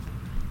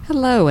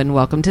Hello, and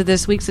welcome to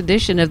this week's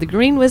edition of the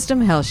Green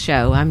Wisdom Health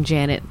Show. I'm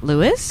Janet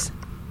Lewis.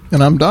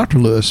 And I'm Dr.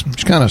 Lewis.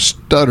 Just kind of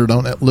stuttered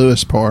on that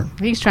Lewis part.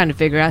 He's trying to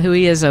figure out who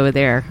he is over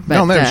there. But,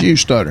 no, that was you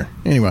stutter.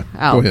 Anyway,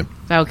 go ahead.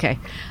 Okay.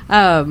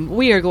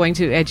 We are going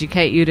to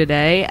educate you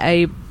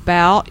today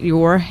about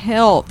your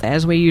health,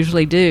 as we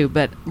usually do.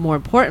 But more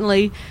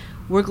importantly,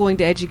 we're going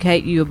to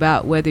educate you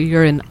about whether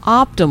you're in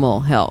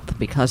optimal health,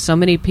 because so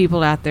many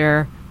people out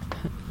there,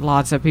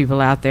 lots of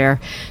people out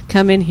there,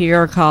 come in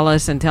here or call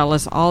us and tell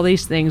us all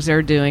these things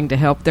they're doing to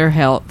help their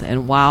health.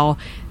 And while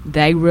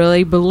they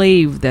really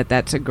believe that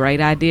that's a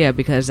great idea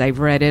because they've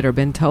read it or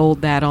been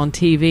told that on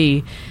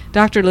TV,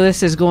 Dr.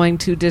 Lewis is going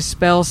to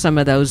dispel some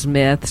of those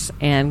myths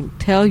and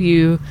tell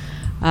you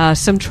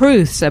some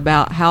truths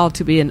about how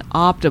to be in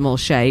optimal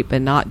shape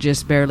and not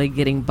just barely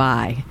getting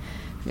by.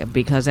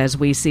 Because as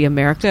we see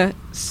America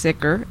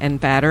sicker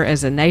and fatter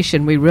as a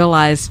nation, we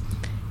realize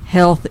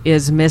health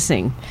is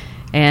missing.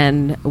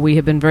 And we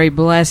have been very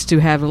blessed to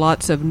have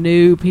lots of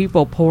new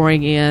people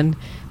pouring in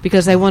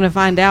because they want to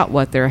find out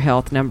what their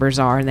health numbers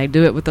are, and they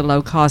do it with the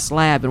low-cost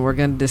lab, and we're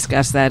going to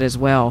discuss that as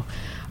well.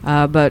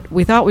 But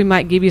we thought we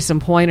might give you some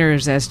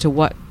pointers as to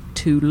what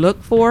to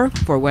look for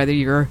whether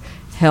your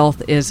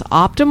health is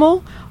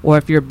optimal or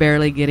if you're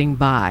barely getting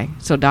by.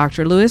 So,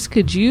 Dr. Lewis,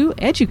 could you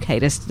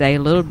educate us today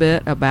a little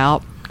bit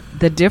about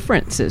the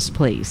differences,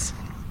 please?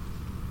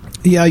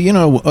 Yeah,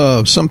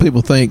 some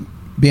people think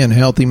being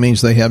healthy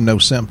means they have no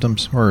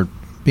symptoms, or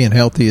being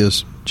healthy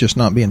is just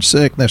not being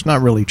sick. That's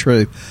not really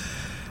true.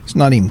 It's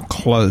not even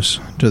close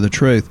to the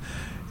truth.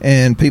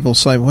 And people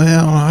say,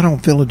 well, I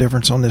don't feel a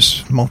difference on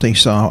this multi,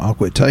 so I'll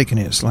quit taking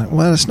it. It's like,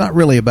 well, it's not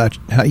really about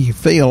how you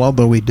feel,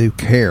 although we do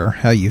care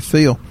how you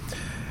feel.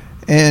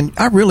 And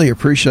I really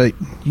appreciate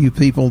you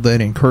people that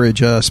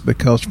encourage us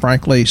because,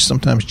 frankly,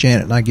 sometimes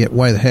Janet and I get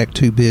way the heck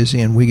too busy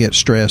and we get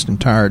stressed and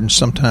tired, and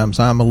sometimes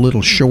I'm a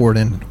little short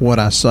in what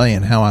I say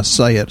and how I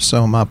say it,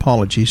 so my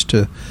apologies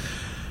to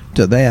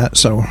that.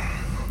 So,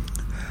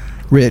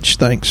 Rich,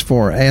 thanks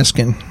for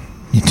asking.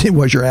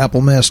 Was your apple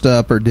messed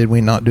up, or did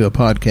we not do a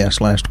podcast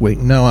last week?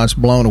 No, I was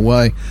blown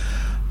away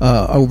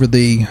over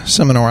the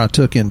seminar I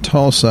took in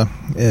Tulsa.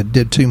 It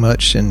did too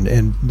much,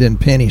 and then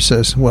Penny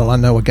says, well, I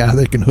know a guy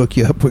that can hook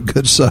you up with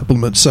good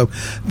supplements, so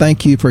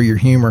thank you for your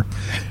humor.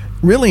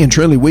 Really and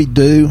truly, we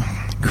do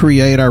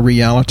create our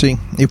reality.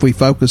 If we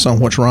focus on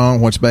what's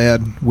wrong, what's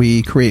bad,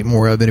 we create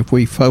more of it. If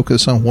we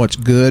focus on what's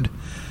good,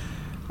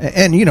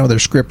 and,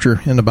 there's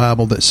scripture in the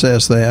Bible that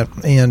says that.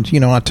 And,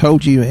 I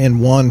told you in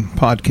one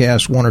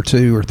podcast, 1 or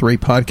 2 or 3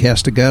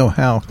 podcasts ago,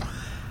 how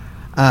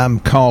I'm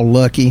called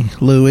Lucky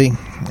Louie,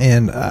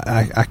 and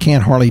I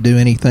can't hardly do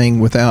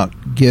anything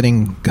without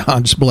getting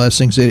God's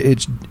blessings.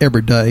 It's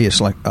every day. It's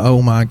like,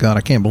 oh, my God,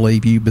 I can't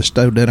believe you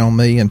bestowed that on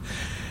me. And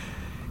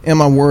am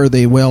I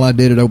worthy? Well, I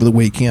did it over the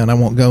weekend. I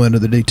won't go into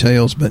the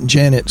details, but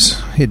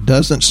it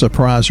doesn't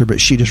surprise her, but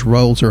she just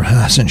rolls her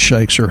eyes and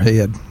shakes her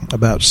head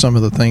about some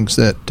of the things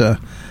that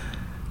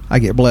I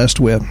get blessed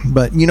with.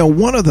 But,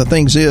 one of the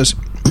things is,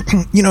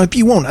 if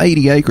you want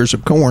 80 acres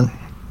of corn,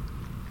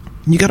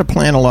 you got to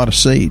plant a lot of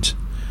seeds.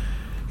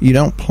 You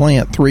don't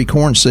plant 3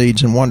 corn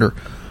seeds and wonder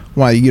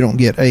why you don't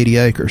get 80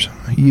 acres.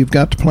 You've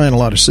got to plant a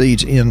lot of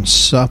seeds in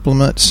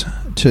supplements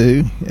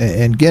too,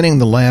 and getting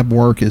the lab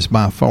work is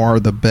by far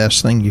the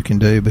best thing you can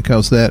do,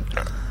 because that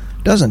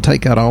doesn't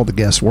take out all the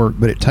guesswork,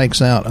 but it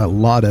takes out a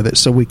lot of it,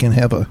 so we can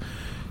have a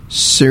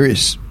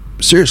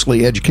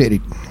seriously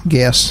educated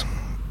guess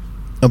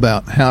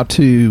about how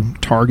to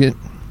target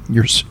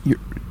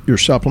your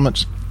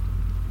supplements.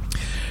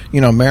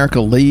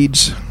 America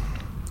leads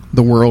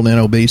the world in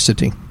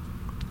obesity,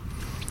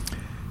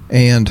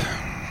 and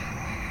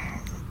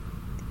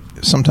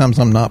sometimes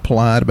I'm not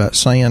polite about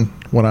saying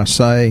what I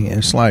say, and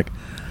it's like,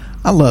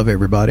 I love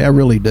everybody, I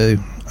really do.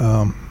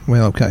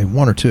 Well, okay,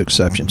 1 or 2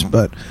 exceptions,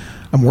 but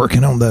I'm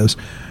working on those.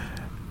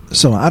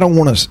 So I don't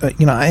want to,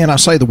 and I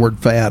say the word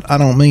fat, I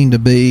don't mean to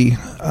be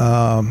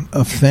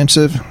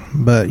offensive,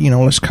 but,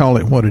 let's call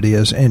it what it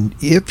is. And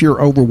if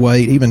you're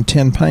overweight, even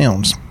 10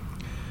 pounds,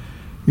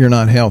 you're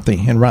not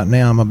healthy. And right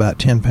now I'm about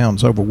 10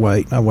 pounds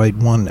overweight. I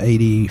weighed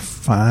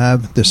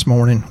 185 this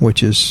morning,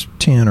 which is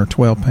 10 or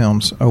 12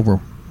 pounds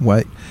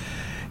overweight.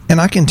 And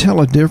I can tell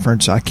a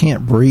difference. I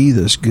can't breathe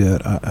as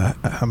good.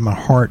 My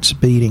heart's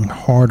beating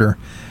harder.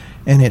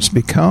 And it's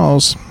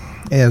because,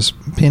 as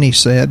Penny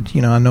said,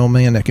 I know a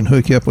man that can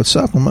hook you up with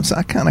supplements.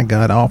 I kind of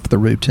got off the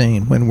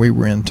routine when we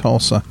were in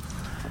Tulsa.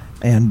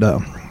 And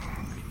the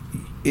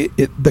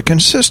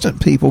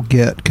consistent people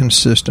get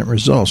consistent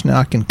results. Now,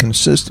 I can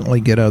consistently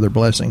get other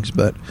blessings,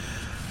 but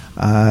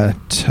I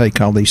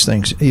take all these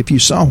things. If you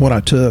saw what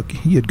I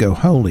took, you'd go,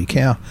 holy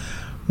cow.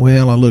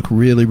 Well, I look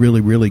really,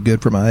 really, really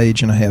good for my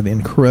age, and I have an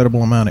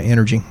incredible amount of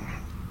energy.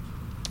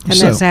 And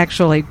that's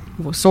actually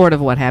sort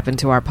of what happened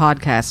to our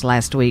podcast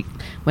last week.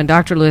 When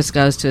Dr. Lewis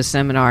goes to a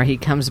seminar, he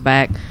comes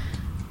back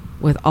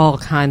with all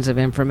kinds of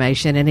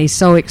information, and he's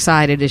so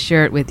excited to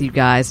share it with you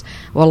guys.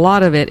 Well, a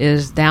lot of it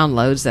is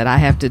downloads that I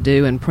have to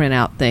do and print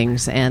out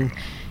things, and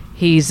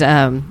he's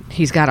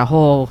got a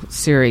whole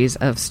series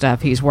of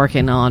stuff he's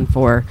working on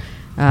for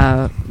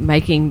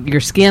making your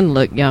skin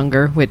look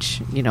younger,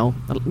 which,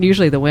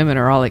 usually the women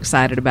are all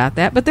excited about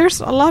that. But there's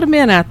a lot of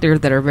men out there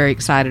that are very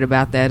excited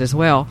about that as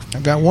well.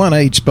 I've got one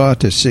age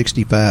spot that's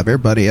 65.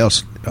 Everybody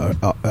else,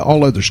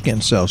 all other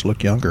skin cells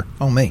look younger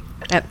on me.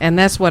 And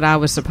that's what I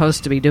was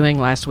supposed to be doing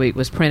last week,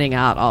 was printing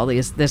out all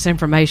this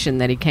information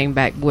that he came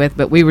back with.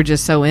 But we were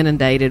just so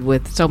inundated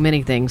with so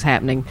many things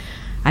happening,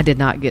 I did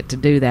not get to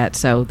do that.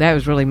 So that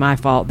was really my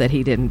fault that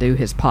he didn't do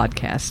his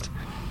podcast.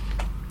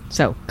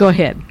 So go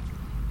ahead.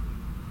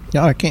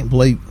 Yeah, I can't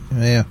believe,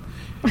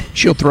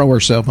 she'll throw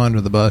herself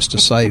under the bus to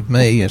save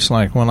me. It's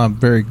like, well, I'm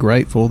very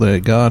grateful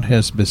that God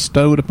has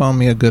bestowed upon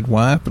me a good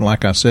wife. And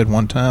like I said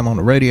one time on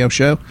a radio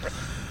show,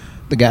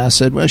 the guy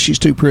said, well, she's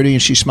too pretty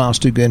and she smiles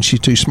too good and she's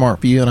too smart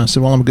for you. And I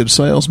said, well, I'm a good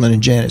salesman.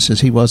 And Janet says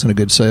he wasn't a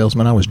good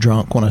salesman. I was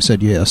drunk when I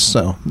said yes.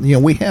 So,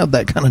 we have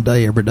that kind of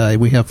day every day.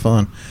 We have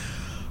fun.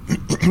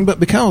 But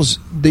because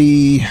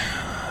the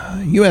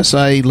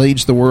USA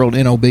leads the world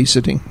in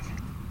obesity,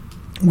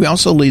 we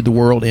also lead the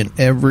world in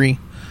every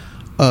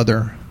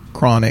other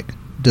chronic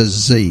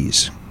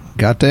disease.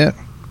 Got that?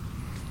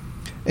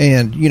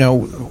 And,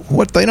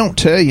 what they don't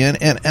tell you,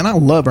 and I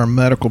love our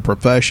medical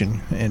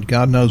profession, and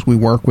God knows we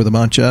work with a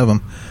bunch of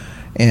them,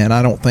 and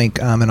I don't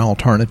think I'm an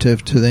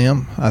alternative to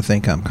them. I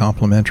think I'm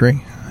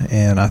complementary,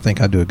 and I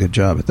think I do a good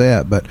job at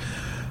that. But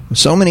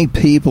so many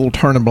people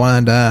turn a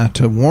blind eye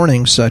to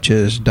warnings such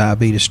as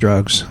diabetes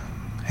drugs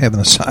having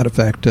the side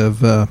effect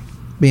of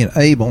being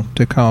able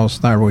to cause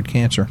thyroid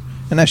cancer.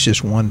 And that's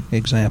just one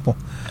example.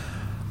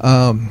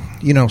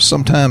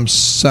 Sometimes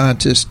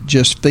scientists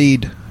just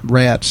feed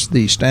rats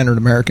the standard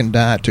American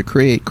diet to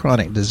create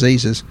chronic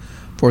diseases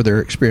for their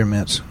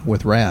experiments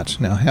with rats.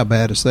 Now, how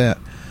bad is that?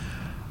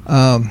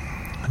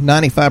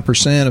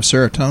 95% of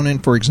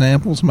serotonin, for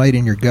example, is made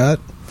in your gut.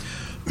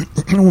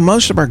 Well,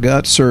 most of our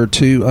guts are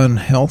too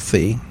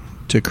unhealthy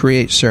to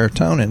create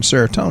serotonin.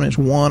 Serotonin is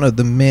one of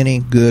the many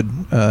good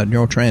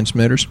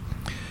neurotransmitters.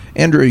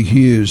 Andrew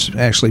Hughes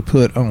actually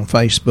put on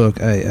Facebook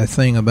a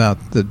thing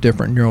about the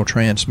different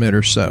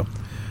neurotransmitters. So,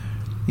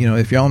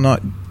 if y'all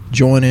not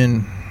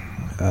joining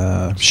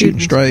Shooting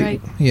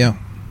Straight. Yeah.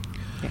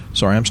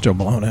 Sorry, I'm still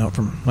blown out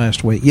from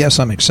last week. Yes,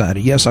 I'm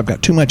excited. Yes, I've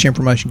got too much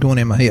information going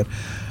in my head.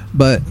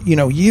 But,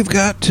 you've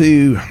got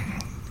to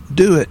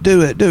do it.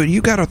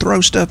 You got to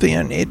throw stuff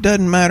in. It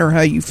doesn't matter how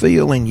you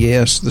feel. And,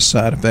 yes, the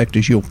side effect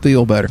is you'll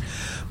feel better.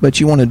 But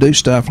you want to do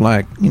stuff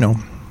like,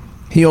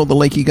 heal the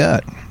leaky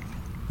gut.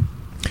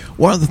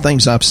 One of the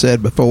things I've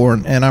said before,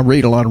 and I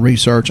read a lot of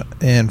research,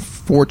 and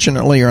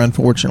fortunately or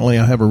unfortunately,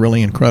 I have a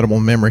really incredible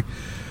memory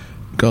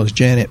because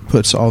Janet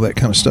puts all that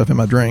kind of stuff in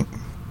my drink.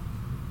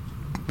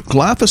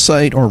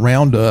 Glyphosate or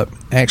Roundup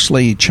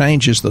actually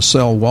changes the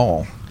cell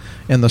wall.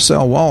 And the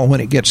cell wall,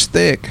 when it gets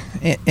thick,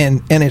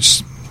 and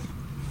it's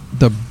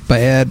the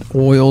bad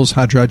oils,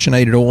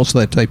 hydrogenated oils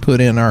that they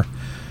put in our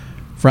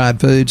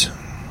fried foods.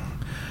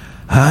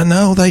 I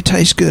know they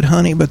taste good,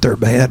 honey, but they're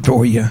bad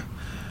for you.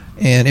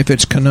 And if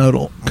it's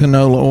canola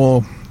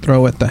oil,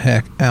 throw it the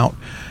heck out.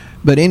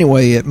 But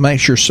anyway, it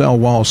makes your cell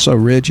wall so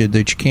rigid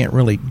that you can't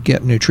really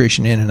get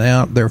nutrition in and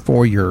out.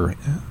 Therefore, you're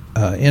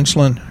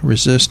insulin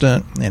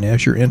resistant. And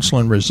as you're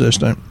insulin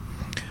resistant,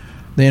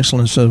 the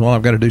insulin says, well,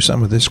 I've got to do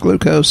something with this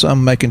glucose.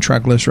 I'm making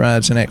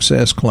triglycerides and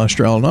excess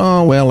cholesterol.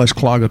 Oh, well, let's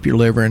clog up your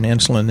liver, and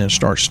insulin then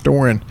starts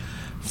storing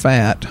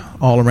fat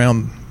all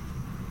around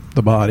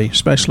the body,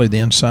 especially the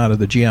inside of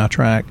the GI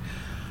tract.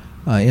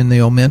 In the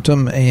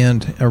omentum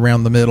and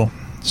around the middle.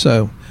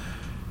 So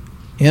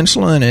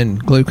insulin and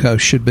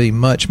glucose should be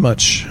much,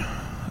 much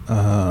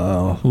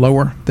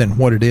lower than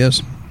what it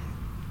is.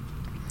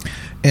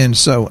 And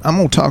so I'm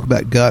going to talk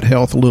about gut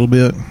health a little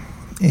bit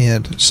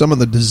and some of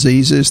the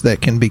diseases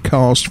that can be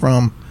caused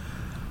from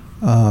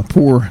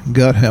poor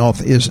gut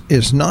health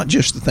is not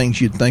just the things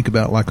you'd think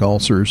about like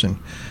ulcers and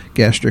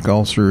gastric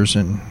ulcers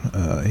and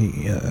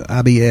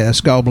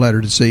IBS,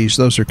 gallbladder disease.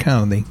 Those are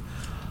kind of the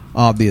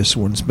obvious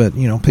ones, but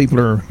people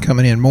are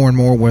coming in more and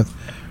more with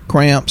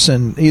cramps,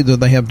 and either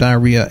they have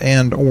diarrhea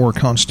and or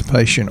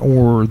constipation,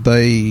 or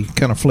they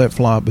kind of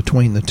flip-flop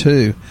between the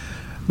two.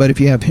 But if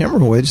you have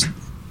hemorrhoids,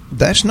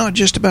 that's not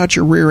just about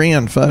your rear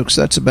end, folks.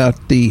 That's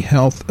about the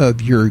health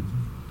of your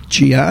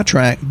GI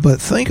tract.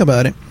 But think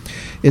about it,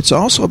 it's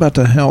also about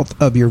the health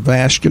of your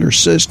vascular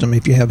system.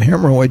 If you have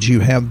hemorrhoids,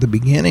 you have the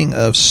beginning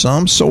of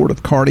some sort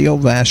of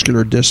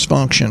cardiovascular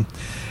dysfunction.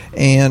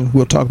 And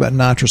we'll talk about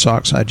nitrous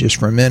oxide just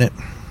for a minute.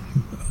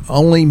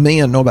 Only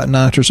men know about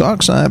nitrous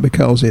oxide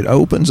because it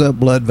opens up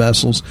blood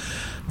vessels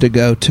to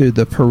go to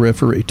the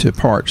periphery, to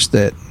parts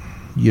that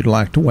you'd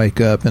like to wake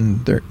up,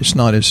 and it's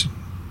not as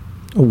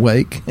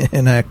awake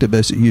and active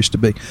as it used to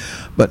be.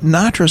 But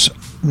nitrous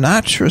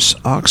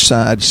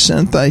oxide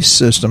synthase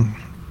system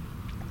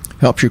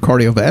helps your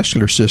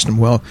cardiovascular system.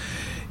 Well,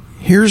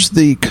 here's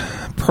the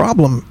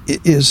problem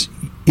is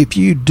if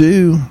you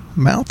do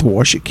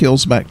mouthwash, it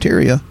kills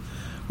bacteria,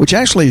 which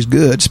actually is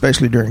good,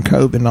 especially during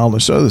COVID and all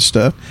this other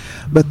stuff.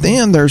 But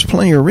then there's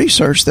plenty of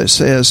research that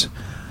says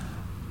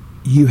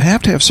you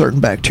have to have certain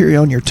bacteria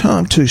on your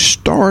tongue to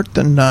start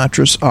the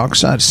nitrous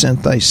oxide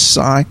synthase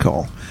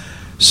cycle.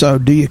 So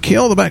do you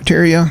kill the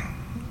bacteria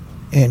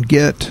and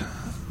get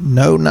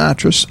no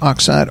nitrous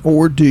oxide,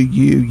 or do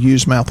you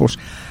use mouthwash?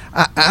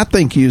 I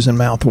think using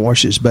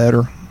mouthwash is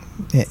better.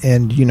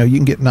 And, you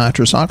can get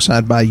nitrous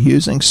oxide by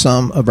using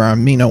some of our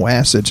amino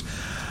acids.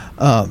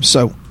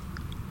 So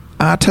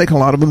I take a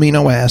lot of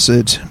amino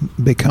acids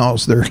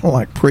because they're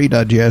like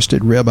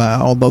pre-digested ribeye,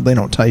 although they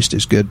don't taste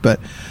as good.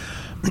 But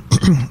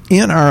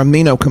in our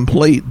Amino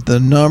Complete, the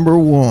number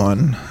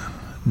one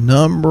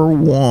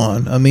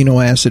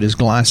amino acid is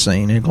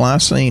glycine. And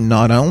glycine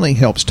not only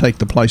helps take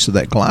the place of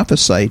that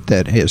glyphosate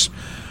that has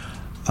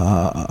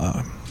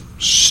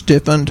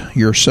stiffened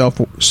your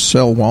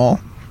cell wall,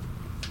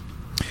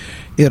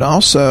 it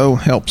also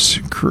helps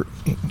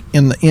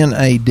in the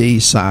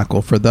NAD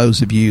cycle. For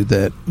those of you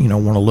that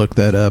want to look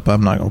that up,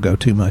 I'm not going to go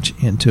too much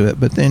into it.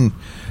 But then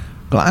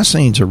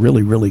glycine's a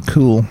really, really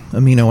cool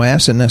amino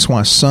acid, and that's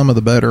why some of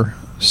the better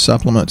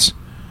supplements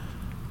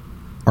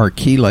are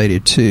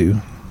chelated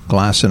to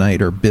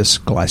glycinate or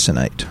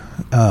bisglycinate.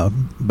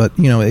 But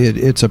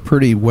it's a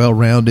pretty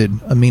well-rounded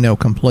Amino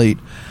Complete.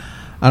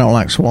 I don't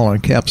like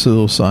swallowing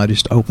capsules, so I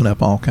just open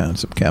up all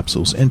kinds of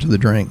capsules into the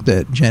drink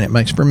that Janet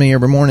makes for me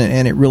every morning,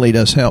 and it really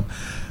does help.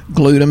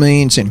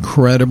 Glutamine's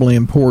incredibly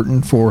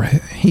important for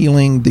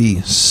healing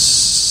the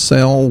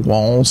cell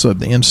walls of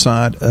the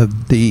inside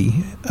of the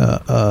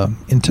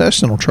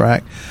intestinal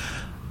tract.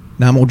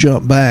 Now I'm going to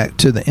jump back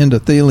to the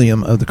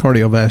endothelium of the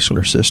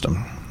cardiovascular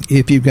system.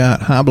 If you've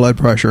got high blood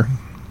pressure,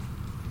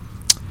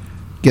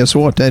 guess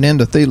what? That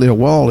endothelial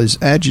wall is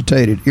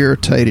agitated,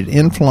 irritated,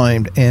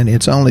 inflamed, and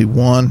it's only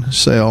one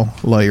cell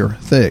layer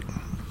thick.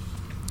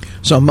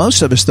 So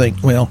most of us think,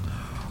 well,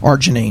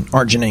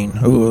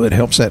 arginine, ooh, it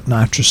helps that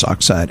nitrous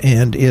oxide,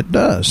 and it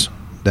does.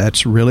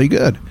 That's really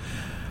good.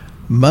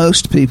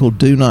 Most people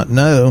do not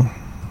know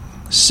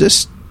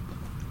citrulline.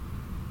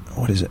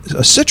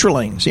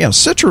 Yeah,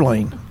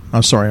 citrulline.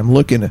 I'm sorry, I'm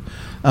looking at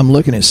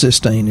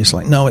cysteine. It's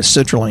like, no, it's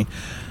citrulline.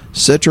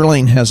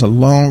 Citrulline has a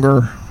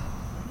longer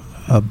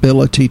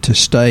ability to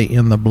stay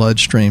in the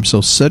bloodstream. So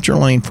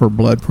citrulline for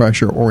blood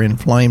pressure or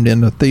inflamed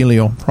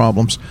endothelial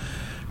problems,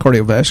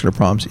 cardiovascular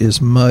problems,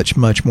 is much,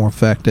 much more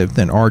effective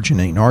than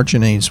arginine.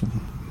 Arginine's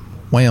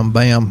wham,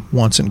 bam,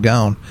 once and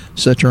gone.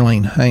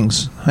 Citrulline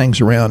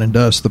hangs around and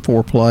does the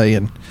foreplay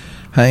and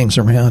hangs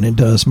around and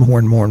does more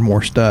and more and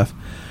more stuff.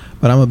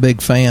 But I'm a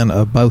big fan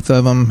of both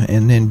of them.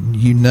 And then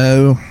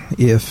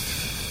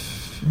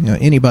if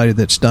anybody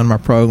that's done my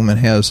program and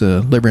has a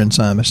liver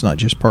enzyme, it's not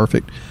just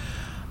perfect,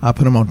 I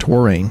put them on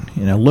taurine.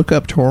 Look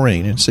up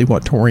taurine and see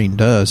what taurine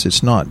does.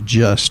 It's not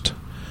just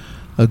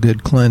a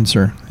good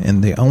cleanser.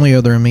 And the only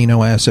other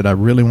amino acid I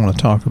really want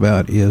to talk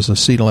about is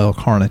acetyl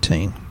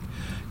L-carnitine.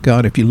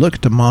 God, if you look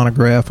at the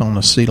monograph on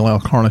acetyl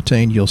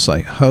L-carnitine, you'll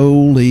say,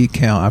 holy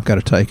cow, I've got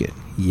to take it.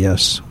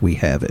 Yes, we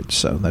have it.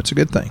 So that's a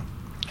good thing.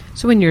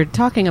 So when you're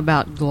talking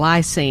about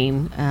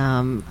glycine,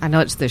 I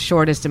know it's the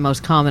shortest and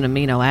most common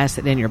amino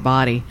acid in your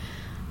body.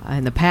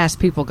 In the past,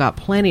 people got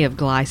plenty of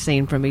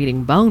glycine from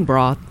eating bone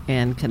broth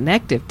and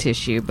connective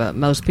tissue, but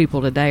most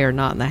people today are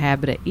not in the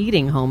habit of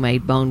eating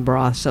homemade bone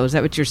broth. So is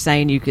that what you're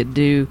saying you could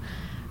do?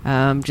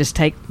 Just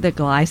take the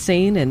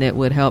glycine and it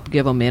would help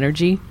give them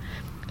energy?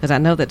 Because I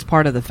know that's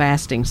part of the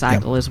fasting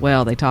cycle as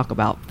well. They talk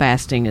about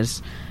fasting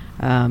as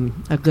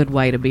a good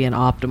way to be in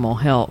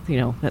optimal health.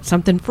 That's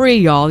something free,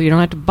 y'all. You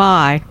don't have to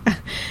buy.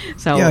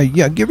 So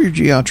yeah. Give your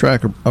GI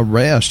tract a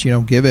rest.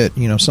 Give it.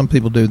 Some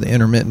people do the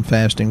intermittent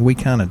fasting. We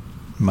kind of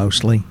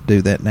mostly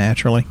do that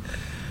naturally.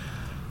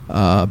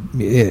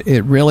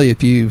 It really,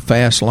 if you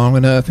fast long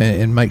enough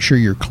and make sure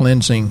you're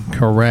cleansing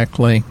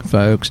correctly,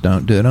 folks,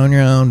 don't do it on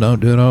your own. Don't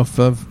do it off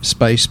of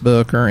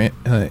Facebook or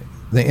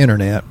the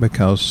internet,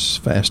 because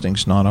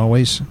fasting's not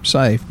always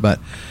safe. But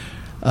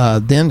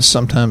then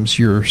sometimes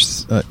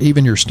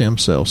even your stem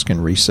cells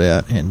can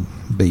reset and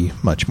be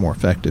much more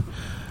effective.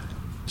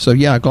 So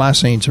yeah,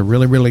 glycine's a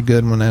really, really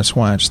good one. That's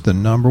why it's the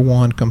number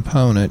one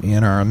component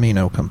in our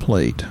Amino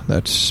Complete.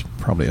 That's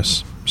probably a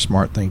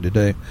smart thing to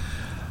do.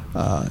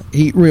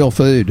 Eat real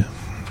food.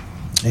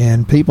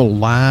 And people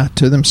lie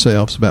to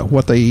themselves about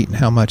what they eat and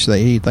how much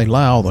they eat. They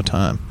lie all the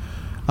time.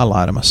 I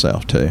lie to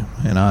myself too.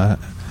 And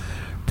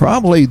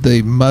probably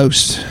the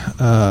most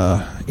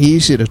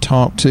easy to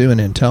talk to and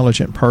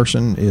intelligent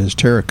person is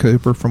Tara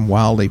Cooper from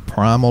Wildly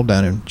Primal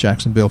down in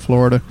Jacksonville,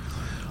 Florida.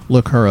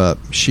 Look her up.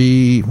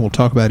 She will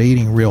talk about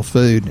eating real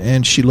food,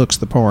 and she looks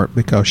the part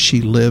because she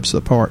lives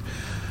the part.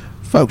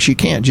 Folks, you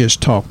can't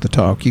just talk the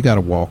talk. You got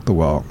to walk the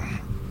walk.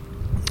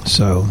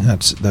 So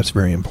that's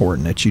very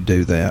important that you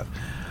do that.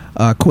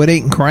 Quit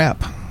eating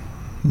crap.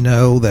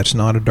 No, that's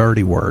not a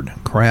dirty word.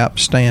 Crap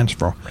stands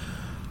for,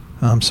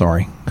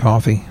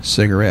 coffee,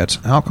 cigarettes,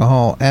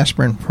 alcohol,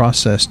 aspirin,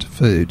 processed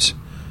foods,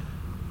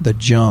 the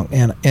junk.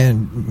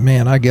 And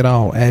man, I get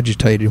all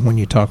agitated when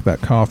you talk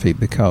about coffee,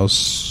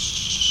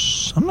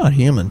 because I'm not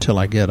human till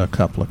I get a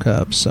couple of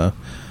cups. So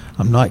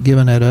I'm not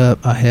giving that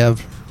up. I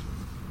have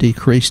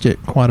decreased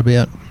it quite a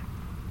bit.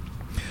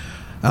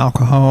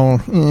 Alcohol,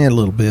 a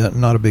little bit,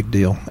 not a big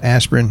deal.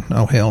 Aspirin,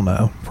 oh hell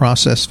no.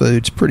 Processed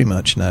foods, pretty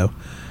much no.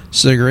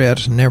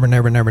 Cigarettes, never.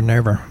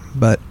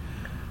 But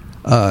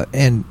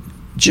And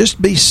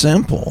just be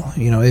simple.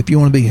 If you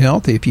want to be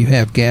healthy, if you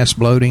have gas,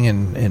 bloating,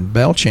 and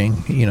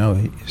belching,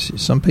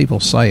 some people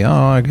say, oh,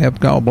 I have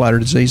gallbladder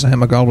disease, I have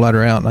my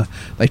gallbladder out, and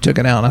they took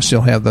it out, and I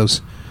still have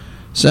those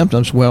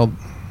symptoms. Well,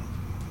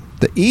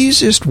 the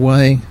easiest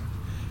way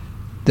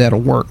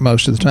that'll work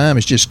most of the time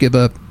is just give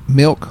up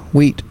milk,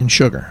 wheat, and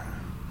sugar.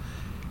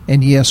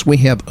 And yes, we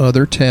have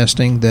other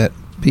testing that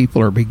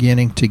people are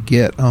beginning to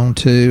get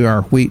onto,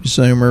 our wheat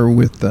zoomer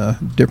with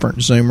different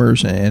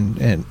zoomers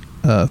and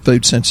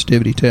food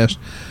sensitivity test.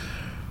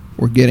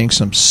 We're getting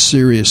some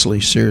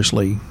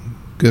seriously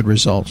good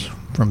results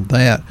from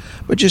that.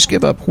 But just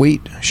give up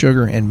wheat,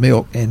 sugar, and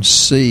milk and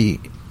see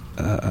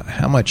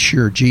how much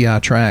your GI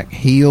tract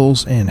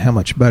heals and how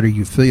much better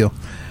you feel.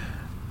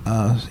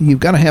 You've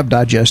got to have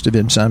digestive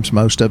enzymes,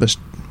 most of us,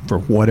 for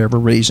whatever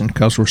reason,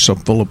 because we're so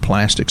full of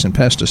plastics and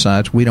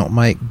pesticides. We don't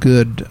make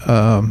good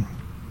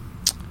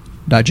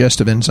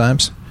digestive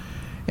enzymes.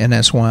 And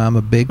that's why I'm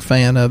a big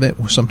fan of it.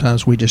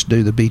 Sometimes we just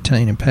do the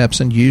betaine and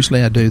pepsin.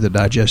 Usually I do the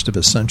digestive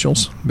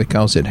essentials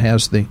because it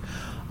has the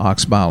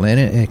ox bile in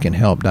it. And it can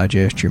help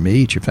digest your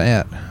meat, your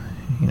fat,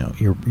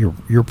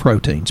 your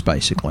proteins,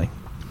 basically.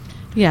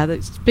 Yeah,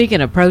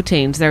 speaking of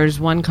proteins, there's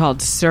one called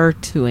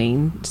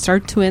sirtuins,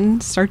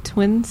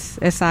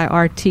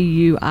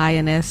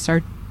 S-I-R-T-U-I-N-S,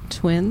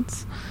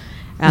 sirtuins.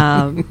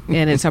 And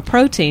it's a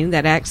protein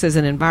that acts as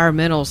an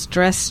environmental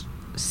stress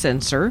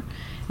sensor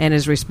and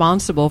is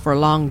responsible for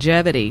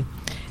longevity.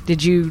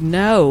 Did you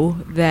know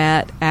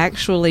that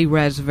actually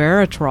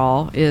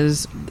resveratrol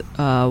is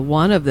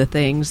one of the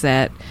things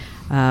that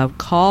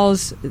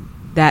cause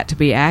that to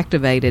be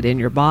activated in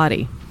your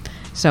body?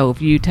 So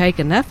if you take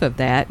enough of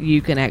that,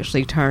 you can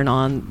actually turn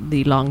on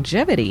the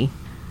longevity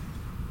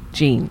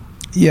gene.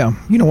 Yeah.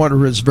 You know what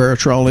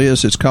resveratrol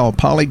is? It's called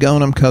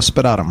Polygonum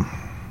cuspidatum.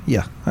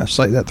 Yeah, I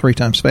say that 3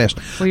 times fast.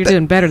 Well, you're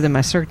doing better than my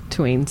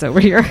sirtuins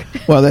over here.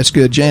 Well, that's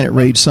good. Janet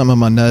reads some of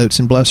my notes,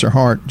 and bless her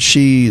heart,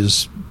 she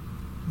is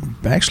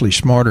actually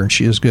smarter and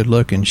she is good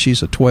looking.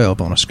 She's a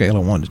 12 on a scale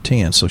of 1 to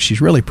 10, so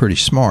she's really pretty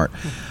smart.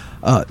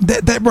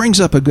 That brings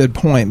up a good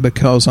point,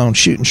 because on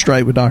Shooting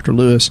Straight with Dr.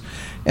 Lewis,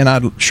 and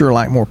I'd sure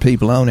like more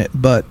people on it,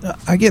 but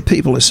I get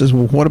people that says,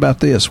 well, what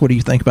about this? What do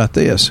you think about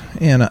this?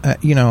 And,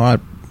 I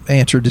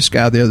answered this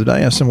guy the other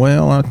day. I said,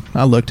 well,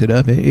 I looked it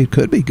up. It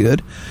could be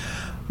good.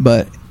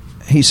 But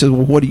he said,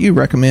 well, what do you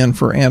recommend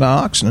for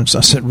antioxidants? I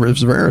said,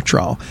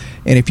 resveratrol.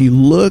 And if you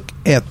look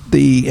at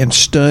and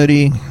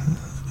study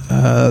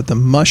the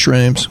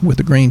mushrooms with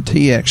the green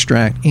tea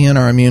extract in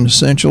our Immune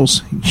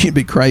Essentials, you'd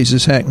be crazy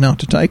as heck not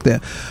to take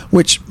that.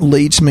 Which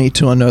leads me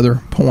to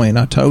another point.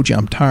 I told you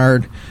I'm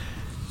tired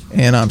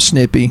and I'm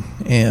snippy,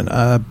 and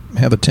I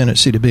have a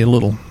tendency to be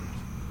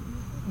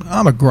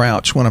I'm a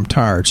grouch when I'm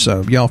tired,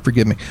 so y'all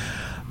forgive me.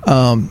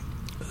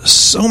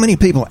 So many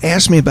people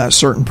ask me about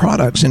certain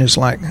products, and it's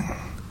like,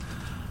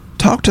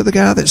 talk to the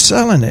guy that's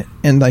selling it.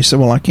 And they say,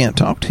 well, I can't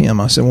talk to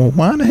him. I said, well,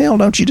 why in the hell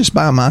don't you just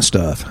buy my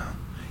stuff?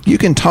 You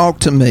can talk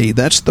to me.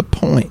 That's the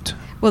point.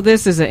 Well,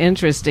 this is an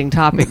interesting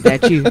topic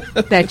that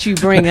you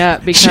bring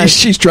up, because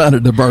she's trying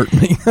to divert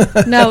me.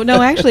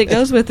 No, actually, it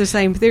goes with the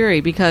same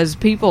theory, because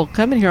people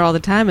come in here all the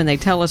time and they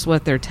tell us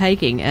what they're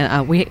taking.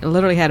 And we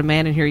literally had a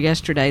man in here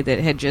yesterday that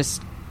had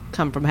just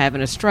come from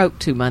having a stroke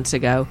 2 months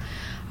ago.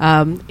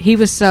 He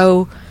was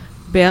so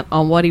bent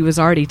on what he was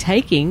already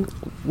taking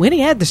when he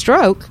had the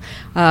stroke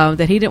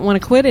that he didn't want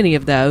to quit any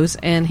of those,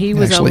 and he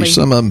was actually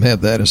some of them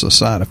have that as a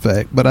side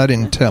effect, but I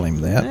didn't tell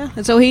him that. Yeah.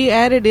 And so he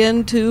added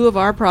in 2 of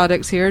our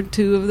products here,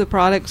 2 of the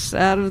products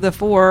out of the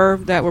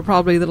 4 that were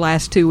probably the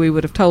last 2 we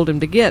would have told him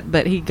to get,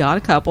 but he got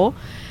a couple.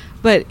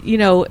 But,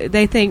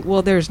 they think,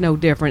 well, there's no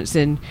difference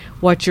in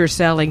what you're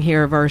selling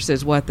here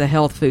versus what the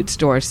health food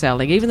store is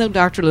selling. Even though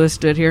Dr. Lewis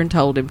stood here and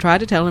tried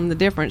to tell him the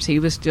difference, he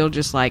was still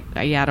just like,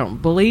 yeah, I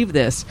don't believe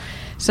this.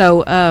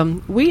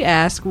 So we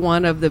asked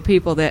one of the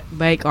people that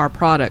make our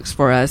products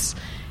for us,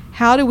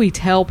 how do we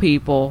tell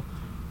people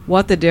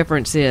what the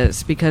difference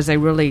is? Because they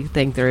really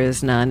think there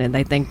is none, and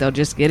they think they'll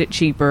just get it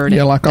cheaper. And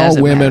like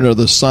all women are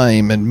the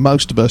same, and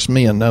most of us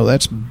men know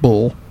that's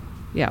bull.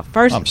 Yeah,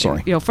 first. I'm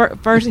sorry.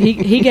 First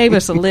he gave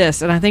us a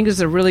list, and I think it's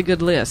a really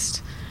good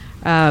list.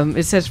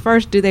 It says,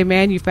 first, do they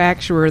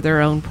manufacture their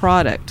own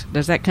product?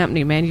 Does that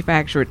company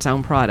manufacture its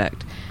own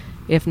product?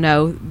 If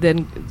no,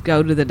 then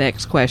go to the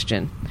next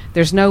question.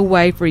 There's no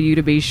way for you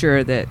to be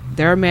sure that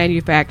their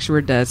manufacturer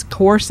does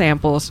core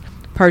samples,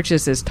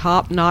 purchases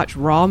top-notch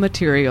raw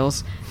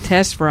materials,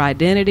 tests for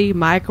identity,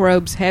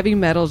 microbes, heavy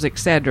metals,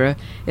 etc.,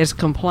 is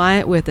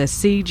compliant with a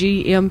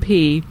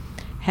CGMP,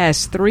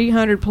 has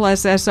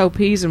 300-plus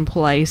SOPs in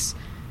place,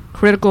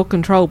 critical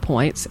control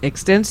points,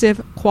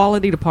 extensive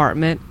quality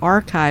department,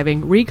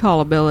 archiving,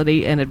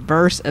 recallability, and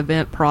adverse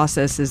event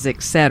processes,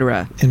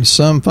 etc. And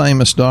some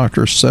famous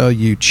doctors sell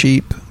you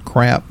cheap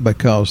crap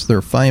because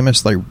they're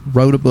famous. They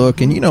wrote a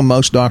book, and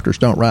most doctors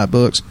don't write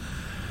books.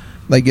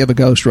 They give a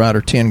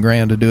ghostwriter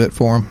 $10,000 to do it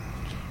for them.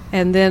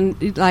 And then,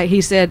 like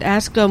he said,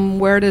 ask them,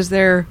 where does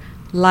their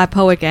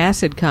lipoic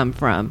acid come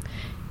from?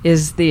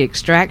 Is the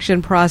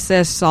extraction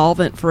process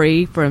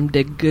solvent-free from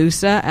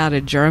Degussa out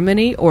of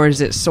Germany, or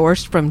is it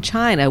sourced from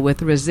China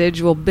with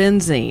residual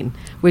benzene,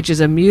 which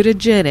is a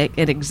mutagenic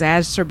and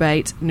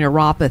exacerbates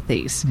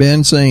neuropathies?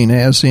 Benzene,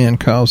 as in,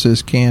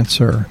 causes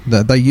cancer.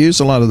 They use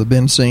a lot of the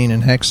benzene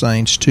and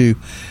hexanes to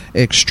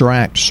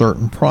extract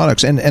certain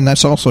products, and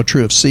that's also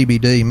true of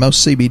CBD.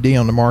 Most CBD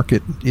on the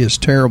market is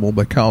terrible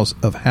because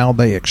of how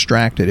they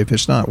extract it. If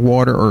it's not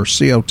water or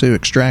CO2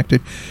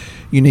 extracted,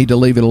 you need to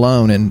leave it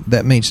alone, and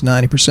that means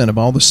 90% of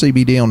all the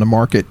CBD on the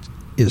market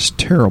is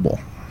terrible.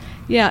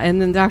 Yeah,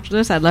 and then Dr.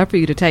 Lewis, I'd love for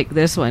you to take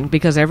this one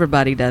because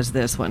everybody does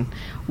this one.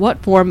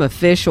 What form of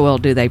fish oil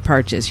do they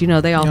purchase? You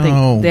know, they all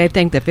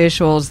think the fish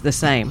oil is the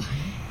same.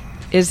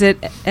 Is it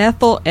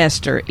ethyl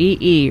ester,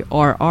 EE,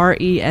 or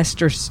RE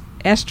esterified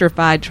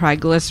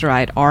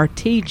triglyceride,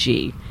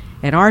 RTG?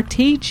 And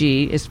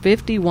RTG is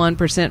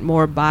 51%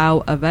 more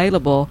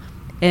bioavailable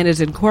and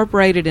is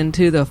incorporated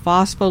into the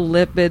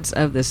phospholipids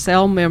of the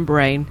cell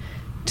membrane,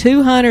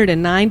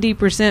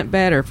 290%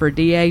 better for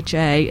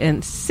DHA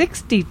and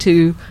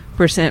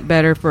 62%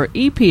 better for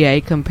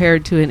EPA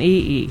compared to an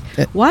EE.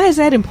 Why is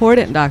that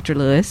important, Dr.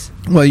 Lewis?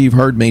 Well, you've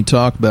heard me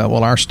talk about,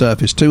 well, our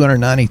stuff is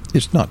 290,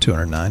 it's not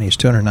 290, it's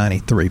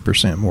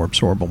 293% more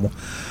absorbable.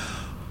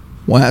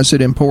 Why is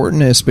it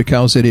important? It's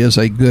because it is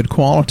a good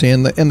quality.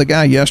 And the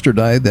guy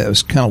yesterday that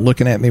was kind of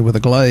looking at me with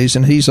a glaze,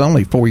 and he's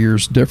only 4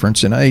 years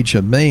difference in age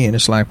of me, and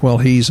it's like, well,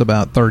 he's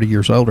about 30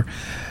 years older.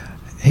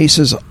 He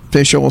says,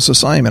 fish oil's the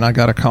same. And I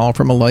got a call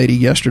from a lady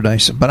yesterday,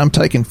 said, but I'm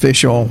taking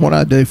fish oil. What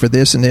I do for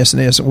this and this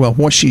and this? Well,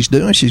 what she's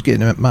doing, she's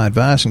getting my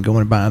advice and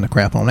going and buying the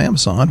crap on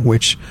Amazon,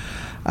 which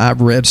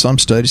I've read some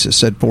studies that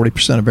said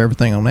 40% of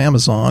everything on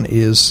Amazon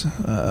is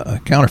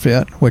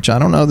counterfeit, which I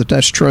don't know that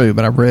that's true,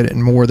 but I've read it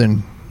in more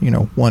than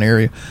one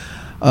area.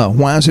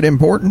 Why is it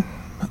important?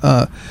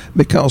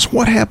 Because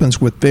what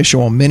happens with fish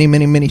oil many,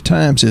 many, many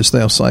times is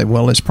they'll say,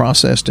 well, it's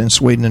processed in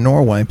Sweden and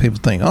Norway. And people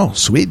think, oh,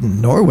 Sweden,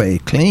 Norway,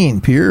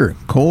 clean, pure,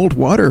 cold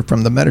water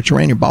from the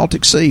Mediterranean,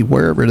 Baltic Sea,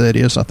 wherever that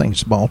is. I think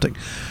it's Baltic.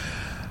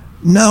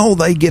 No,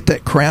 they get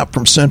that crap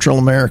from Central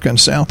America and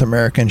South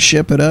America and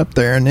ship it up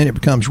there, and then it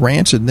becomes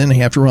rancid, and then they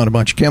have to run a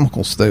bunch of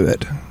chemicals through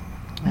it.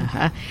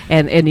 Uh-huh.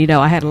 And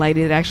I had a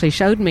lady that actually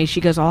showed me.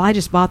 She goes, I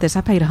just bought this.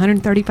 I paid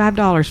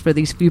 $135 for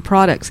these few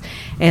products.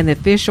 And the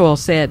fish oil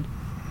said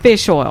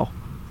fish oil.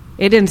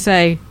 It didn't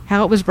say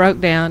how it was broke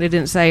down. It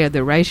didn't say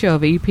the ratio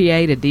of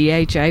EPA to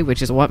DHA,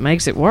 which is what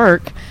makes it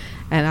work.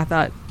 And I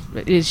thought,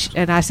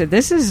 and I said,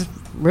 this is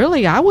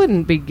really, I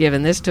wouldn't be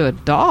giving this to a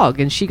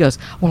dog. And she goes,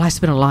 well, I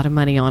spent a lot of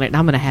money on it, and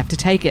I'm going to have to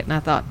take it. And I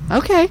thought,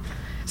 okay.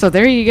 So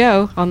there you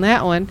go on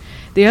that one.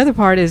 The other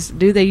part is,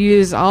 do they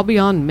use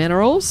Albion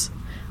minerals?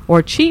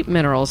 Or cheap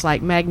minerals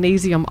like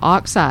magnesium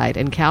oxide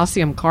and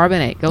calcium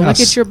carbonate. Go look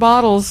at your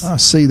bottles. I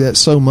see that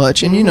so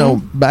much.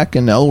 And, back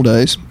in the old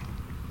days,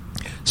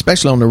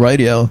 especially on the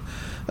radio,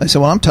 they said,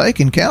 well, I'm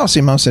taking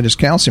calcium. I said, it's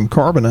calcium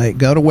carbonate.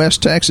 Go to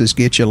West Texas,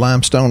 get you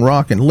limestone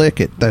rock and lick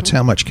it. That's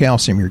how much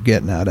calcium you're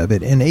getting out of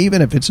it. And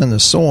even if it's in the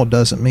soil,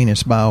 doesn't mean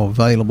it's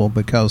bioavailable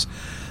because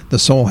the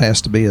soil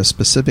has to be a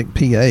specific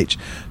pH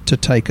to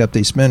take up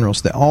these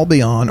minerals. The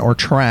Albion or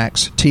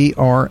TRAACS,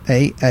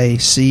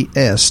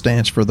 TRAACS,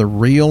 stands for the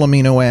Real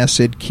Amino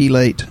Acid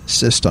Chelate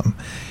System.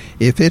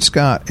 If it's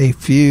got a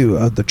few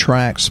of the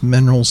TRAACS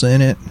minerals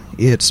in it,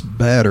 it's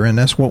better, and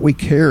that's what we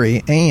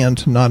carry.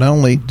 And not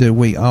only do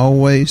we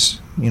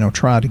always,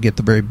 try to get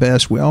the very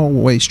best, we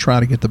always try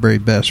to get the very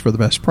best for the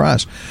best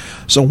price.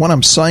 So what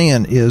I'm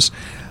saying is,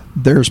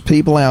 there's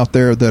people out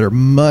there that are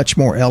much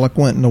more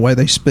eloquent in the way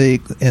they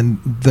speak, and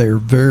they're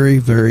very,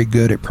 very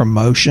good at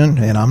promotion.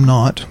 And I'm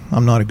not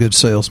a good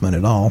salesman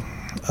at all.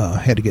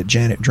 Had to get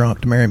Janet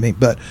drunk to marry me.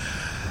 But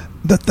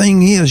the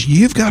thing is,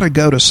 you've got to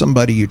go to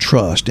somebody you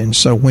trust. And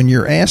so when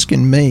you're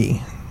asking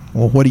me,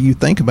 well, what do you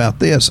think about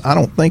this? I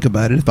don't think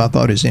about it. If I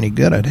thought it was any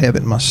good, I'd have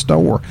it in my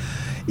store.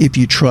 If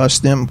you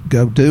trust them,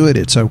 go do it.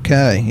 It's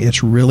okay.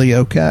 It's really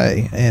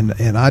okay. And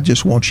I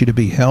just want you to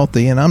be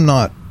healthy. And I'm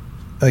not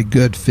a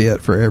good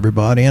fit for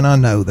everybody, and I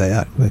know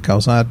that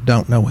because I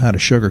don't know how to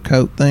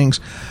sugarcoat things,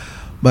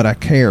 but I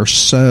care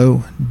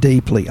so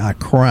deeply. I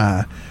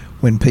cry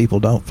when people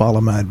don't follow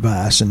my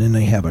advice, and then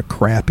they have a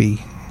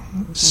crappy,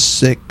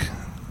 sick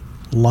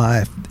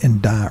life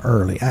and die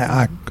early.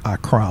 I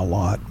cry a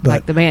lot. But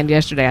like the man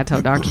yesterday, I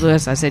told Dr.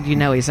 Lewis, I said, he's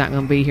not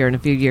going to be here in a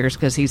few years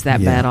because he's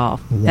that bad off.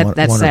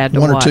 That's sad to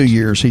watch. 1 or 2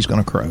 years, he's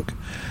going to croak.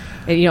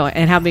 And,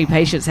 and how many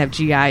patients have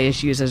GI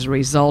issues as a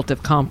result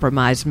of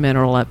compromised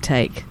mineral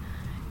uptake?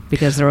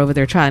 Because they're over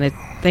there trying to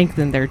think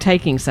that they're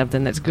taking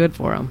something that's good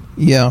for them.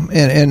 Yeah,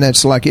 and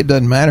that's like, it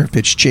doesn't matter if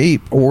it's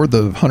cheap or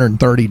the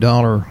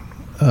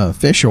 $130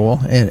 fish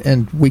oil,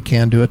 and we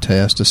can do a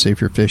test to see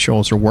if your fish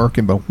oils are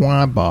working, but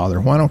why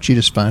bother? Why don't you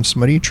just find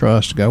somebody you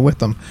trust, go with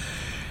them?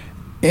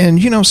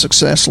 And,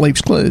 success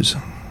leaves clues.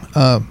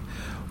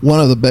 One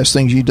of the best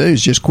things you do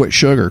is just quit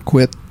sugar.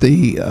 Quit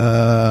the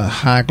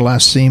high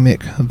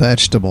glycemic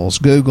vegetables.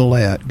 Google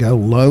that. Go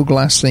low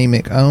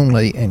glycemic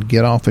only and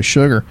get off of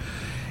sugar.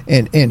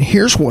 And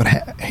here's what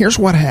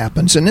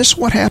happens, and this is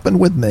what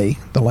happened with me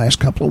the last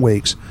couple of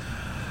weeks.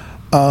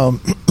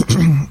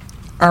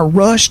 Our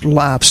rushed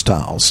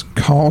lifestyles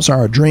cause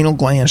our adrenal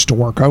glands to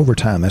work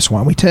overtime. That's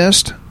why we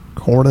test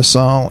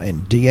cortisol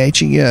and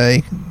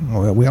DHEA.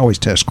 Well, we always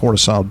test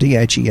cortisol,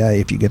 DHEA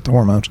if you get the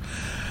hormones.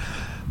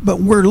 But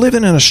we're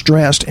living in a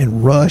stressed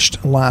and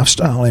rushed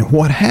lifestyle, and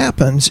what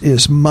happens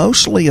is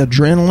mostly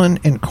adrenaline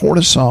and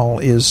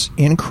cortisol is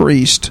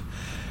increased,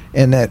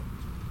 and that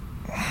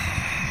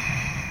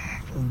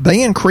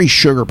they increase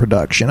sugar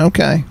production,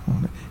 okay?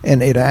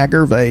 And it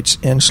aggravates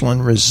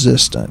insulin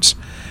resistance.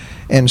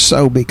 And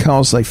so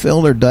because they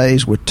fill their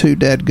days with too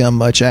dadgum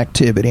much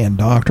activity, and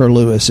Dr.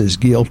 Lewis is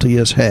guilty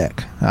as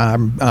heck.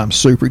 I'm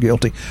super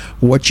guilty.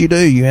 What you do,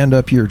 you end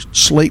up, you're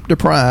sleep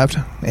deprived,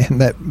 and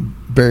that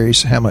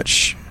varies how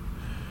much,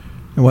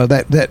 well,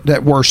 that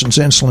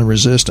worsens insulin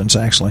resistance,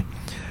 actually.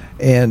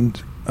 And,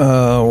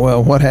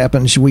 well, what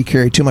happens, we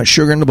carry too much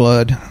sugar in the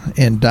blood,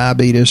 and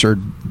diabetes, or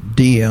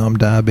DM,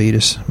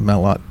 diabetes,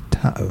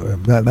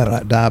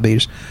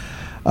 diabetes,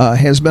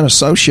 has been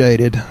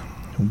associated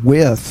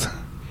with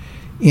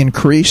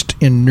increased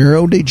in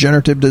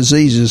neurodegenerative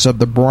diseases of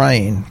the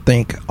brain.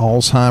 Think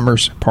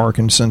Alzheimer's,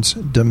 Parkinson's,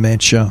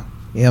 dementia,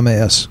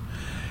 MS.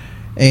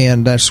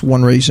 And that's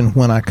one reason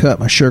when I cut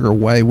my sugar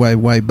way, way,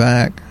 way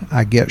back,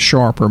 I get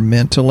sharper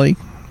mentally.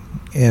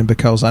 And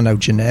because I know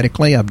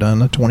genetically, I've done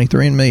the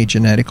 23andMe,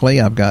 genetically,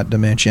 I've got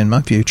dementia in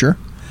my future.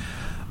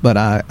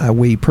 But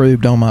we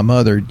proved on my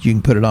mother, you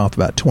can put it off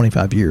about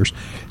 25 years.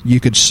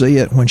 You could see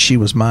it when she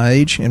was my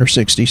age, in her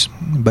 60s,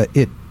 but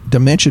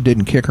dementia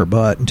didn't kick her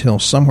butt until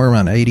somewhere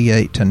around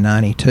 88 to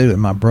 92.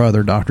 And my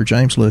brother, Dr.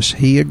 James Lewis,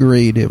 he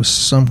agreed it was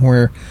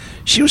somewhere.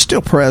 She was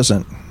still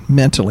present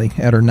mentally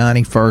at her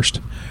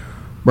 91st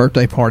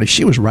birthday party.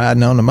 She was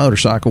riding on a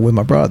motorcycle with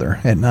my brother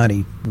at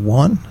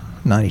 91,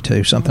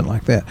 92, something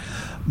like that.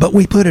 But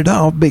we put it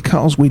off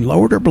because we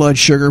lowered her blood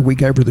sugar. We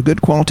gave her the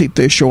good quality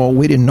fish oil.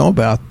 We didn't know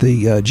about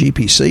the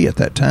GPC at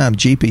that time.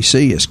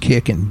 GPC is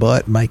kicking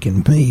butt,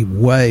 making me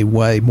way,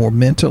 way more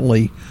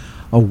mentally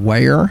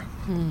aware.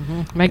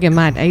 Mm-hmm. Making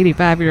my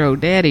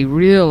 85-year-old daddy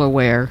real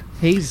aware.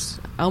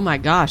 He's, oh my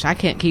gosh, I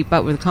can't keep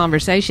up with the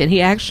conversation.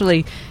 He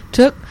actually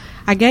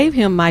I gave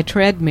him my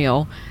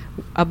treadmill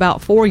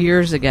about 4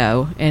 years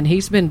ago, and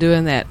he's been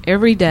doing that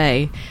every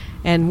day.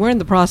 And we're in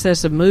the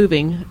process of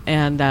moving,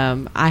 and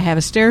I have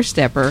a stair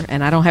stepper,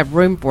 and I don't have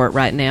room for it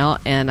right now.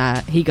 And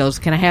he goes,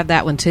 "Can I have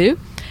that one too?"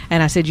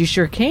 And I said, "You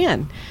sure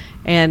can."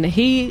 And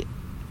like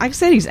I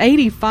said, he's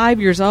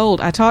 85 years old.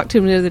 I talked to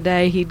him the other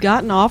day. He'd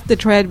gotten off the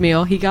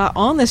treadmill. He got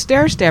on the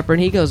stair stepper,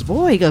 and he goes,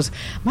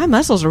 "My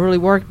muscles are really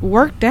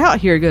worked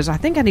out here." He goes, "I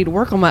think I need to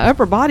work on my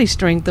upper body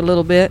strength a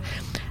little bit."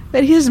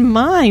 But his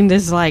mind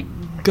is like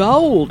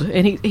gold,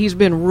 and he's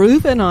been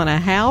roofing on a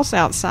house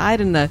outside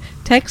in the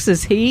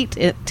Texas heat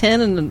at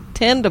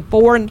 10 to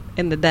 4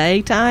 in the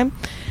daytime.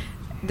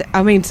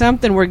 I mean,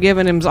 something we're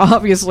giving him is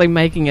obviously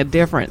making a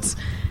difference.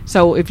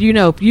 So if you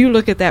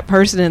look at that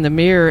person in the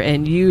mirror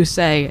and you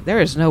say, "There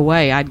is no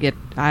way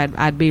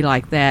I'd be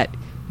like that,"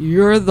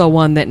 you're the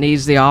one that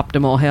needs the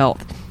optimal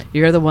health.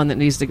 You're the one that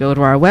needs to go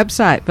to our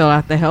website, fill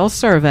out the health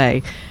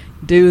survey,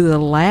 do the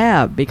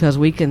lab, because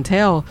we can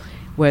tell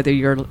whether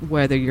you're in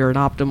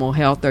optimal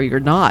health or you're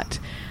not.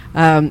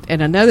 And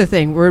another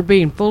thing, we're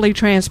being fully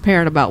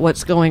transparent about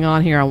what's going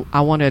on here.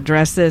 I want to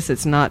address this.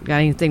 It's not got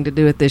anything to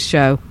do with this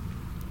show,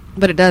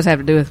 but it does have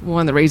to do with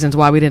one of the reasons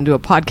why we didn't do a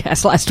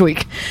podcast last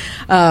week.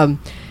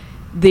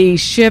 The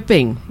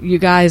shipping. You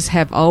guys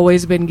have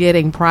always been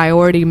getting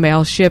priority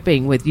mail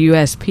shipping with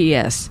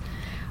USPS,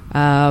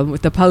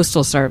 with the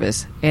Postal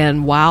Service.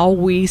 And while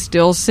we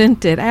still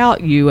sent it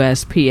out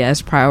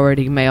USPS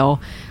priority mail,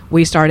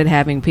 we started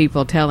having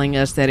people telling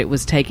us that it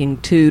was taking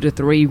 2 to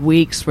 3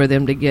 weeks for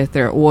them to get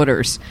their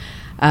orders.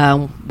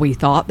 We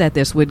thought that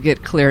this would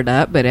get cleared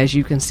up, but as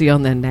you can see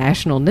on the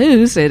national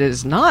news, it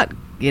is not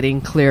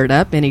getting cleared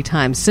up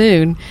anytime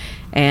soon.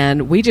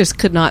 And we just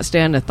could not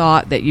stand the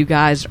thought that you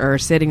guys are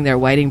sitting there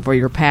waiting for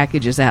your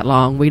packages that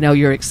long. We know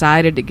you're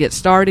excited to get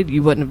started.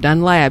 You wouldn't have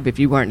done lab if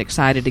you weren't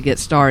excited to get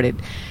started.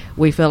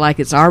 We feel like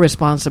it's our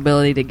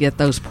responsibility to get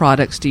those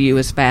products to you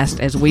as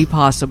fast as we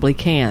possibly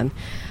can.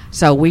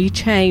 So we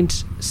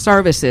changed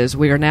services.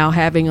 We are now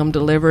having them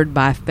delivered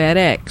by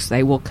FedEx.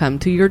 They will come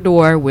to your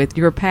door with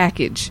your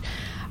package.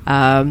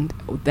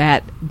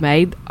 That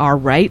made our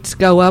rates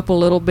go up a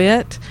little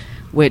bit,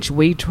 which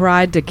we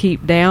tried to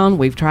keep down.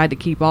 We've tried to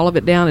keep all of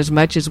it down as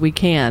much as we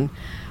can.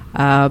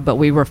 But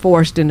we were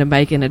forced into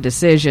making a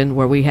decision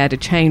where we had to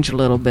change a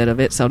little bit of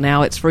it. So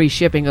now it's free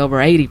shipping over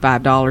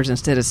 $85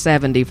 instead of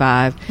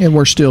 $75. And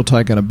we're still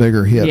taking a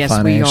bigger hit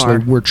financially.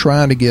 We are. We're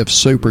trying to give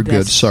super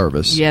good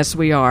service. Yes,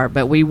 we are.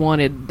 But we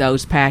wanted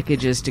those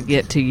packages to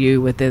get to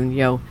you within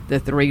the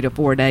 3 to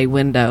 4 day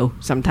window,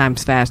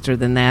 sometimes faster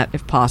than that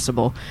if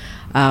possible.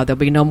 There'll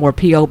be no more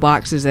P.O.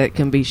 boxes that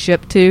can be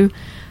shipped to.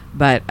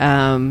 But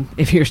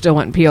if you're still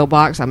wanting P.O.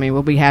 Box,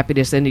 we'll be happy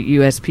to send it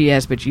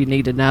USPS, but you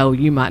need to know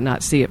you might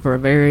not see it for a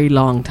very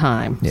long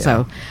time. Yeah.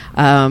 So,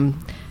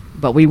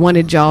 but we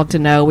wanted y'all to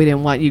know. We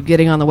didn't want you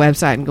getting on the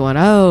website and going,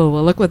 "Oh,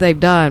 well, look what they've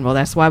done." Well,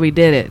 that's why we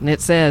did it. And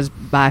it says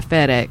by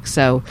FedEx.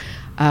 So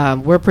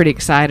We're pretty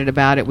excited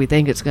about it. We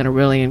think it's going to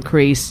really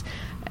increase.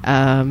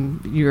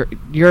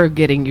 You're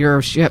getting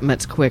your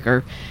shipments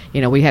quicker.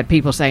 We had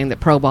people saying that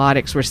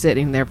probiotics were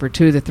sitting there for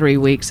 2 to 3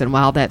 weeks, and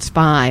while that's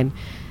fine,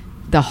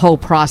 the whole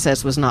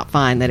process was not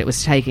fine, that it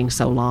was taking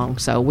so long.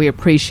 So we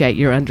appreciate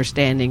your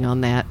understanding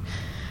on that.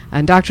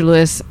 And Dr.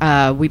 Lewis,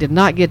 we did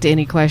not get to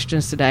any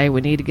questions today. We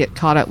need to get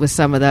caught up with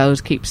some of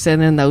those. Keep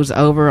sending those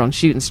over on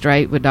Shooting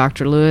Straight with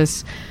Dr.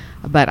 Lewis.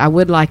 But I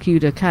would like you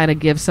to kind of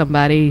give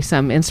somebody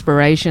some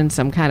inspiration,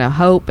 some kind of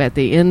hope at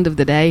the end of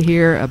the day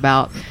here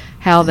about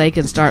how they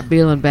can start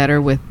feeling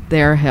better with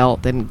their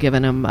health, and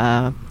giving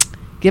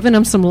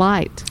them some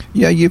light.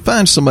 Yeah, you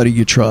find somebody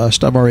you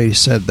trust. I've already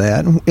said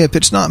that. If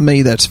it's not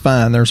me, that's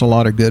fine. There's a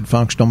lot of good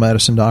functional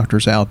medicine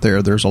doctors out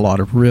there. There's a lot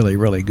of really,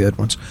 really good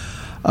ones.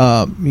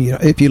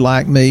 If you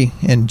like me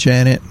and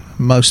Janet,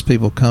 most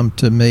people come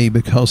to me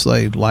because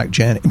they like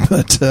Janet.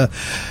 But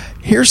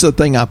here's the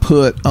thing I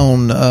put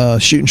on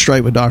Shooting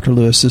Straight with Dr.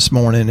 Lewis this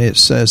morning. It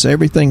says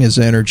everything is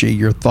energy.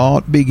 Your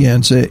thought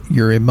begins it,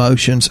 your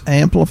emotions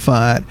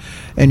amplify it,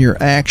 and your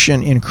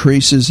action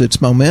increases its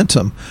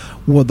momentum.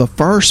 Well, the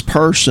first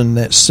person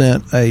that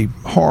sent a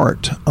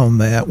heart on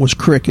that was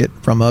Cricket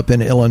from up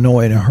in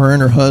Illinois. And her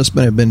and her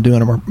husband have been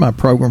doing my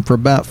program for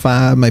about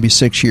 5, maybe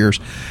 6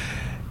 years.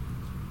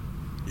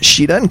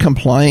 She doesn't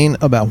complain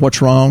about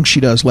what's wrong. She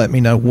does let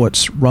me know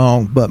what's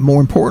wrong. But more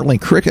importantly,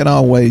 Cricket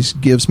always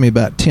gives me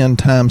about 10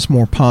 times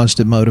more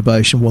positive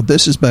motivation. Well,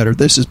 this is better,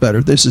 this is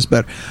better, this is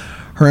better.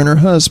 Her and her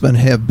husband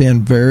have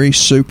been very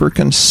super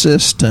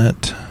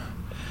consistent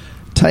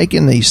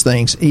taking these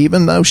things.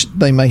 Even though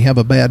they may have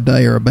a bad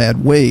day or a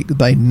bad week,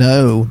 they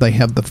know, they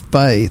have the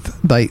faith.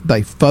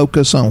 They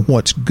focus on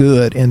what's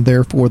good, and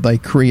therefore they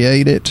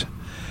create it.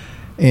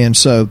 And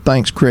so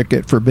thanks,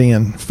 Cricket, for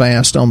being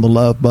fast on the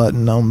love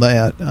button on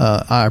that.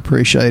 I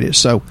appreciate it.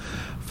 So,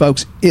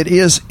 folks, it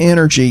is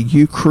energy.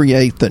 You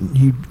create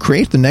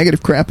the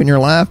negative crap in your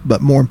life,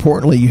 but more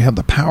importantly, you have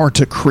the power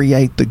to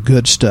create the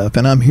good stuff.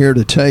 And I'm here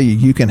to tell you,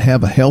 you can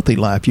have a healthy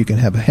life. You can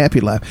have a happy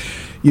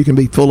life. You can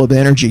be full of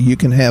energy. You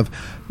can have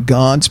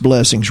God's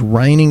blessings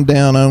raining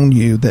down on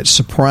you that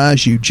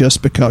surprise you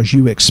just because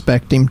you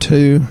expect Him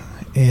to.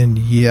 And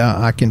yeah,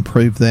 I can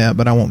prove that,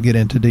 but I won't get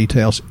into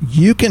details.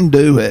 You can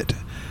do it.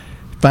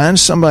 Find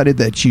somebody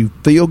that you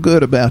feel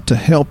good about to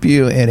help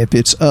you, and if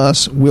it's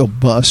us, we'll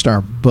bust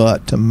our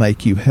butt to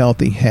make you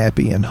healthy,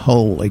 happy, and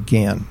whole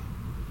again.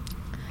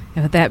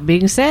 And with that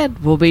being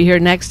said, we'll be here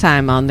next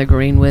time on the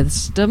Green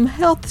Wisdom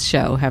Health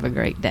Show. Have a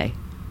great day.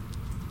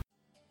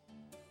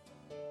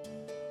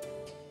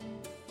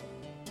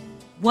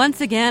 Once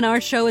again, our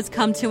show has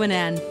come to an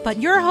end, but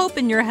your hope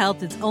in your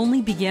health is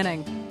only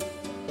beginning.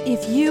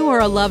 If you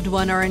or a loved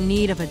one are in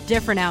need of a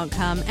different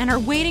outcome and are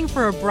waiting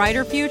for a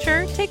brighter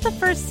future, take the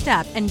first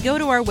step and go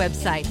to our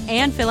website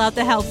and fill out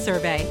the health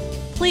survey.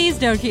 Please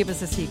don't keep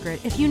us a secret.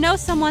 If you know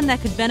someone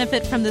that could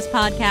benefit from this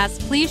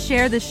podcast, please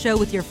share this show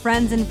with your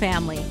friends and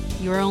family.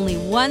 You're only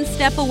one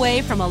step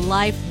away from a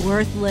life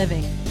worth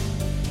living.